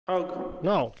Hug.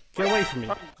 No, get away from me.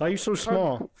 Why are you so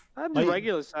small? I'm just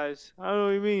regular size. I don't know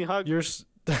what you mean, hug. You're.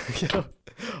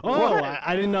 Oh,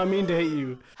 I did not mean to hit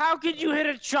you. How could you hit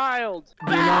a child?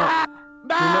 You're not.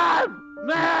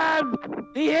 Mom!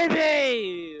 He hit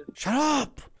me! Shut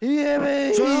up! He hit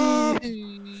me! Shut up!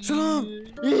 Shut up!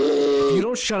 If you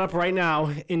don't shut up right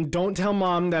now and don't tell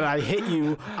Mom that I hit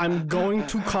you, I'm going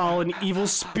to call an evil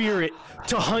spirit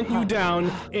to hunt you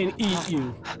down and eat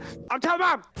you. I'm telling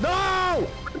Mom! No!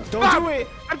 Don't Mom! do it!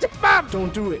 I'm telling Mom!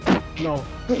 Don't do it. No.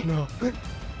 No.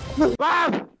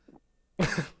 Mom!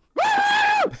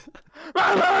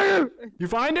 Mom, where are you? You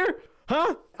find her?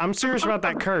 Huh? I'm serious about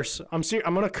that curse. I'm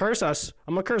gonna curse us.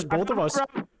 I'm gonna curse both of us. I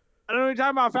don't know what you're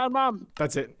talking about. I found Mom.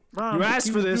 That's it. Mom, You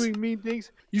asked for this. He was doing mean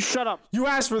things. You shut up. You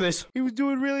asked for this. He was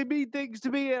doing really mean things to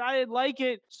me, and I didn't like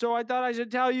it. So I thought I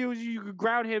should tell you you could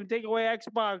ground him, take away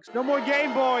Xbox. No more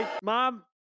Game Boy. Mom,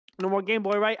 no more Game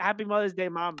Boy, right? Happy Mother's Day,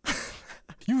 Mom.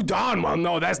 You Don, Mom.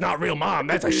 No, that's not real Mom.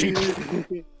 That's a sheep.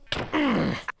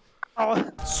 Oh.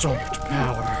 So much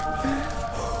power.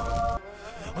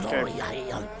 Okay.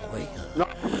 No.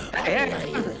 Hey.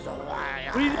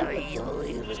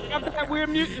 Stop that weird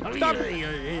music. Stop.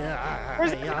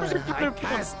 Where's I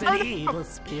cast an evil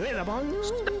spirit among you.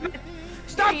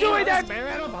 Stop doing that.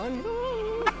 Spirit among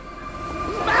you.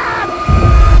 Mom!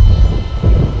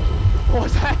 What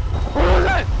was that? What was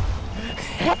that?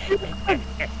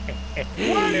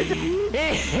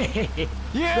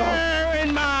 You're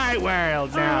in my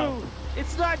world now.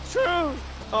 It's not true.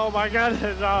 Oh my God,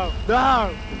 no.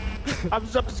 No. I'm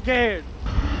so scared.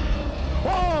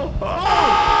 Oh!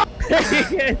 Oh!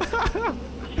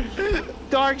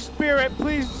 Dark spirit,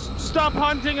 please stop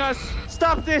hunting us.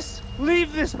 Stop this.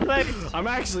 Leave this place. I'm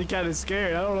actually kind of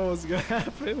scared. I don't know what's gonna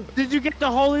happen. Did you get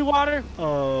the holy water?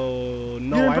 Oh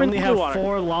no, I only have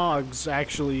 4 logs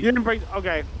actually. You didn't bring.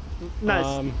 Okay,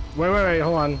 nice. Wait,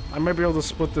 hold on. I might be able to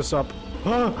split this up.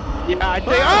 Yeah, I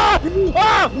think.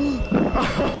 Ah!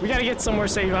 We gotta get somewhere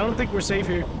safe. I don't think we're safe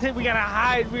here. I think we gotta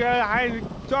hide. We gotta hide.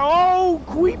 Oh,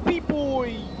 creepy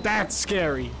boy. That's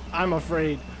scary. I'm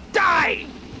afraid. Die!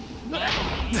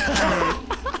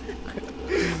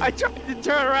 I tried to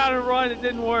turn around and run. It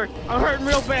didn't work. I'm hurting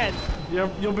real bad.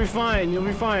 You'll be fine. You'll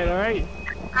be fine. All right.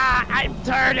 I'm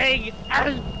turning.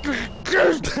 I'm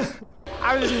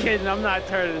just kidding. I'm not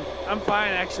turning. I'm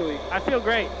fine actually. I feel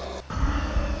great.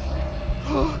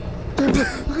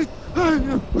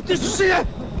 Did you see that?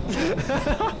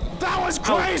 That was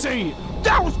crazy!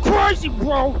 That was crazy,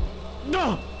 bro!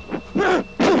 No!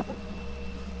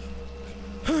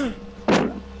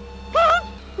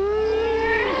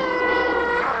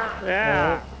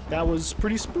 Yeah. That was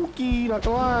pretty spooky, not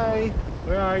gonna lie.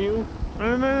 Where are you?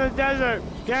 I'm in the desert.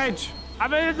 Catch!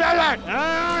 I'm in the desert!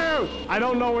 I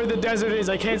don't know where the desert is.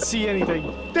 I can't see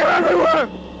anything. They're everywhere!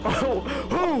 Oh,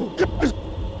 who?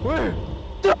 Where?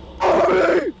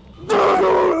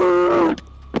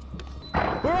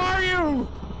 Where are you?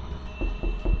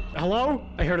 Hello?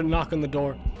 I heard a knock on the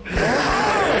door.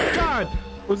 Oh, God!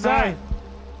 What's that?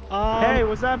 Hey,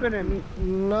 what's happening?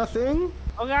 Nothing.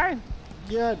 Okay.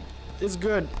 Yeah, it's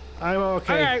good. I'm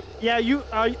okay. Okay. Yeah, you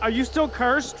are you still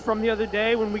cursed from the other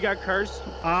day when we got cursed?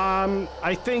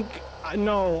 I think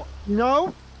no.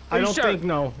 No? I don't think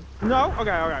no. No?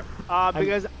 Okay.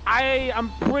 Because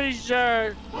I'm pretty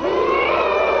sure.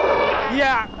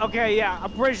 Yeah. Okay. Yeah.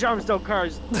 I'm pretty sure I'm still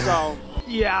cursed. So.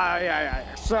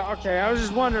 Yeah. So okay. I was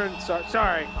just wondering. So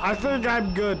sorry. I think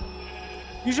I'm good.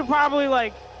 You should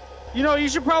probably you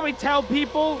should probably tell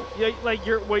people, like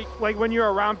when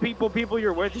you're around people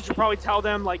you're with, you should probably tell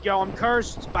them like, yo, I'm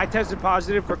cursed. I tested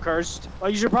positive for cursed.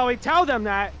 Like you should probably tell them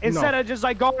that instead of just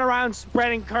like going around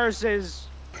spreading curses.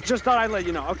 Just thought I'd let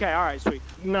you know. Okay, all right, sweet.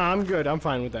 No, I'm good. I'm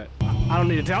fine with that. I don't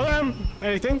need to tell them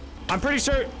anything. I'm pretty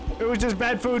sure it was just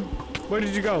bad food. Where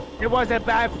did you go? It wasn't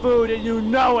bad food, and you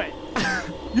know it.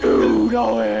 You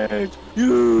know it.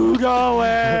 You know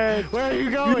it. Where are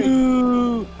you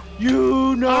going?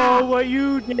 You know what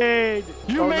you did.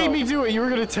 You made me do it. You were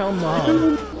gonna tell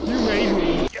Mom. You made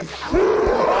me.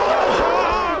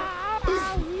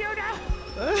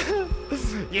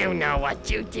 You know what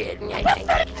you did.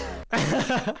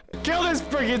 Kill this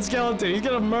freaking skeleton. He's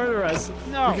gonna murder us.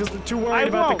 No. Because they're too worried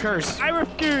about the curse. I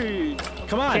refuse.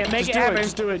 Come on. Can't make it happen.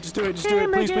 Just do it. Just do it.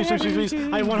 Please.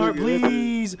 I have 1 heart.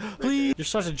 Please. You're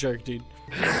such a jerk, dude.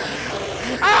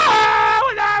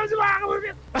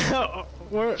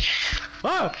 Where?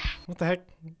 Ah! What the heck?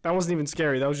 That wasn't even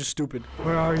scary. That was just stupid.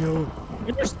 Where are you?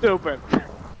 You're stupid.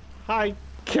 Hi.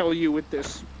 Kill you with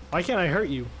this. Why can't I hurt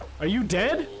you? Are you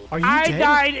dead? Are you I dead?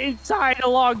 died inside a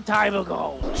long time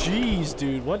ago. Jeez,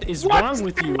 dude, what is What's wrong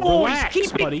with the you? noise? Relax, Keep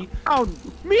it buddy. down.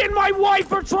 Me and my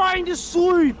wife are trying to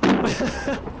sleep.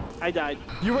 I died.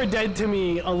 You were dead to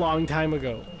me a long time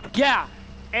ago. Yeah,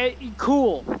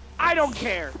 cool. I don't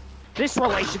care. This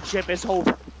relationship is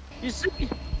over. You see?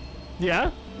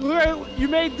 Yeah? You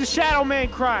made the Shadow Man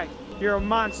cry. You're a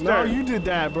monster. No, you did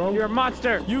that, bro. You're a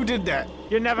monster. You did that.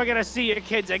 You're never gonna see your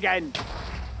kids again.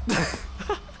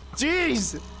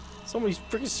 Jeez! So many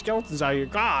freaking skeletons out here.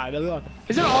 God.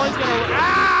 Is it always gonna?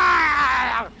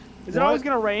 Ah! Is it What? always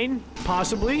gonna rain?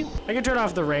 Possibly. I can turn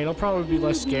off the rain. It'll probably be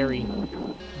less scary.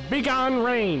 Big on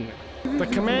rain. The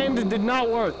command did not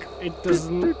work. It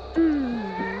doesn't.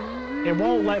 It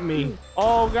won't let me.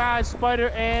 Oh God, spider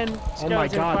and skeleton Oh my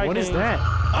God! fighting. What is that?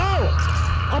 Oh!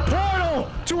 A portal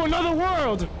to another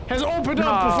world has opened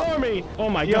up before me. Oh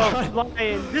my God!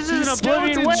 Lion. This These is an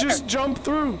oblivion. skeletons Where? just jumped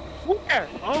through. Where?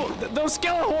 Oh, those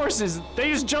skeleton horses! They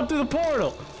just jumped through the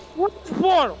portal. What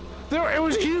portal? It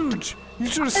was huge. You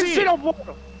should have I didn't seen see it. no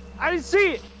portal. I didn't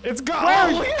see it. It's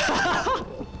gone. Where is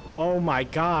Oh, oh my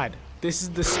God! This is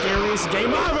the scariest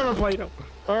game I've ever played.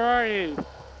 Where are you?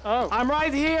 Oh. I'm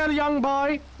right here, young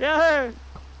boy. Yeah.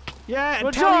 Yeah,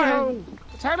 What's tell me wrong?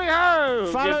 how. Tell me how.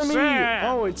 Follow Get me. set.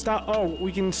 Oh, it's not. Oh,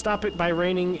 we can stop it by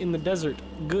raining in the desert.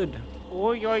 Good.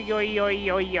 Oi, oi, oi, oi,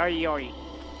 oi, oi, oi.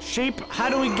 Sheep, how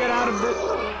do we get out of the?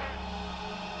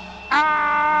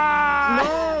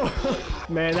 Ah! No!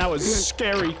 Man, that was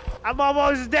scary. I'm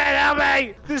almost dead. Help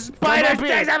me! The spider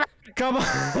here. chasing me. Come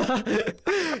on.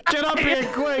 Get up here,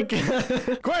 quick.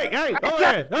 Quick, hey,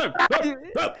 over here.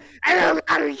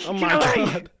 Oh my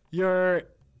God.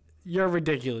 You're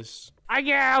ridiculous. I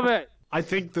can't help it. I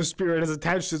think the spirit has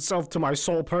attached itself to my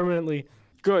soul permanently.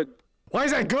 Good. Why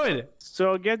is that good?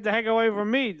 So get the heck away from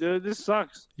me, dude. This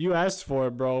sucks. You asked for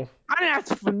it, bro. I didn't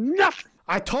ask for nothing.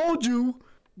 I told you.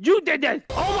 You did this.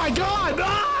 Oh my God!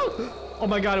 Ah! Oh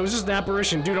my God, it was just an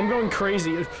apparition. Dude, I'm going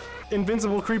crazy.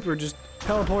 Invincible creeper just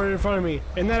teleported in front of me.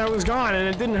 And then it was gone and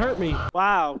it didn't hurt me.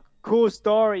 Wow. Cool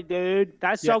story, dude.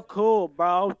 That's Yeah. so cool,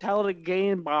 bro. Tell it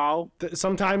again, bro.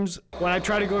 Sometimes when I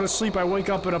try to go to sleep, I wake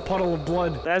up in a puddle of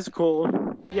blood. That's cool.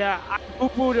 Yeah, I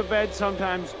poo-poo to bed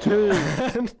sometimes, too.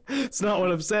 It's not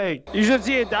what I'm saying. You should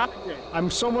see a doctor. I'm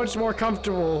so much more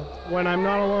comfortable when I'm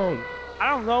not alone. I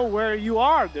don't know where you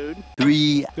are, dude.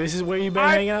 This is where you've been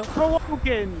hanging out?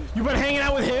 Provoking. You've been hanging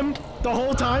out with him the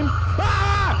whole time?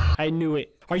 Ah! I knew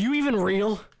it. Are you even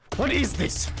real? What is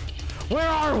this? Where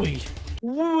are we?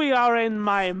 We are in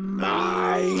my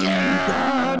mind.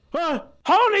 Ah!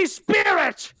 Holy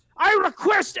Spirit! I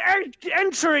request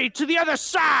entry to the other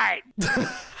side.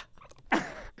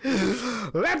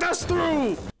 Let us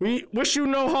through! We wish you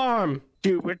no harm.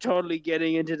 Dude, we're totally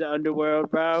getting into the underworld,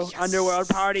 bro. Yes. Underworld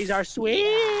parties are sweet.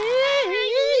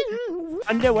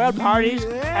 Underworld parties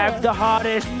have the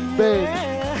hottest bitch.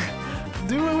 Yeah.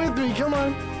 Do it with me, come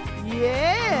on.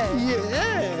 Yeah.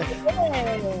 Yeah.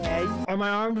 Are my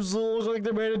arms look like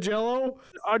they're made of jello?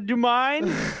 Do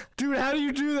mine? Dude, how do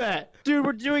you do that? Dude,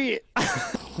 we're doing it.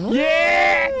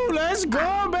 Yeah! Let's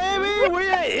go, baby! We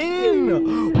are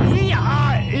in! We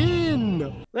are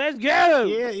in! Let's go.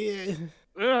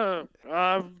 Yeah.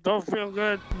 Don't feel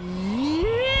good.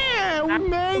 Yeah! We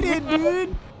made it,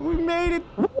 dude! We made it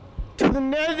to the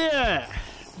nether!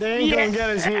 They ain't gonna get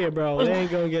us here, bro. They ain't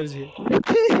gonna get us here.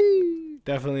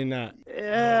 Definitely not.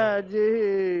 Yeah,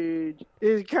 dude.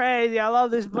 It's crazy. I love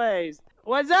this place.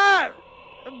 What's up?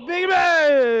 Big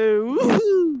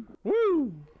Boo! Woo!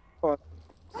 Woo!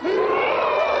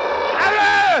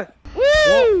 Ah!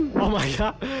 Woo! Oh my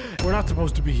God. We're not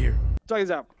supposed to be here. Check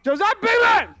this out. What's up, Big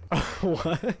Man?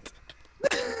 What?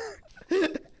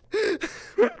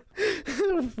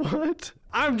 What?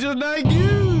 I'm just like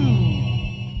you!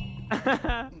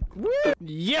 Woo!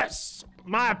 Yes!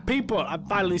 My people! I'm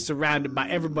finally surrounded by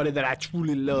everybody that I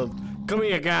truly love. Come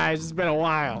here, guys. It's been a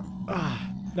while.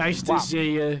 Nice to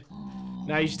see you.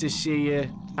 Nice to see you.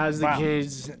 How's the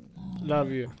kids?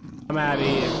 Love you. I'm out of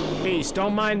here. Peace.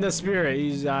 Don't mind the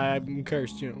spirit. I'm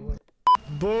cursed, you know.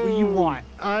 Boom. What do you want?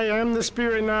 I am the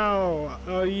spirit now.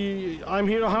 I'm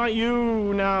here to haunt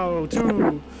you now,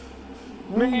 too.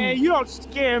 Man, you don't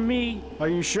scare me. Are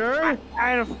you sure?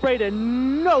 I ain't afraid of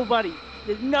nobody.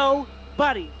 There's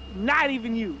nobody. Not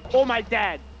even you. Or my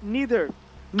dad. Neither.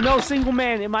 No single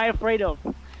man am I afraid of.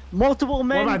 Multiple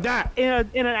men What about that?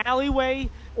 in an alleyway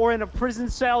or in a prison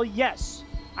cell, yes.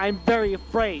 I'm very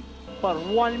afraid. But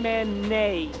one man,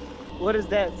 nay. What does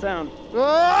that sound?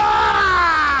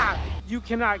 Ah! You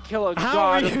cannot kill a How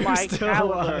god are of you my still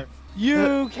caliber. alive?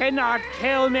 You cannot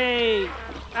kill me.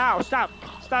 Ow, stop.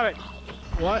 Stop it.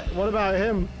 What? What about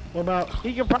him? What about...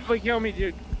 He can probably kill me,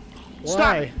 dude.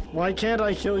 Stop. Why can't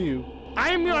I kill you?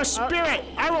 I am your spirit.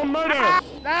 I will murder.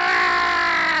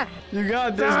 You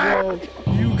got this, bro.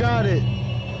 You got it.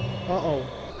 Uh-oh.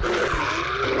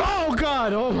 Oh,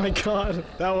 God. Oh, my God.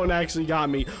 That one actually got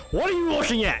me. What are you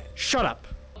looking at? Shut up.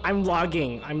 I'm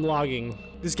logging.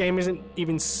 This game isn't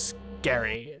even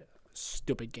scary.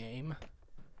 Stupid game.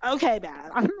 Okay,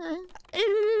 man.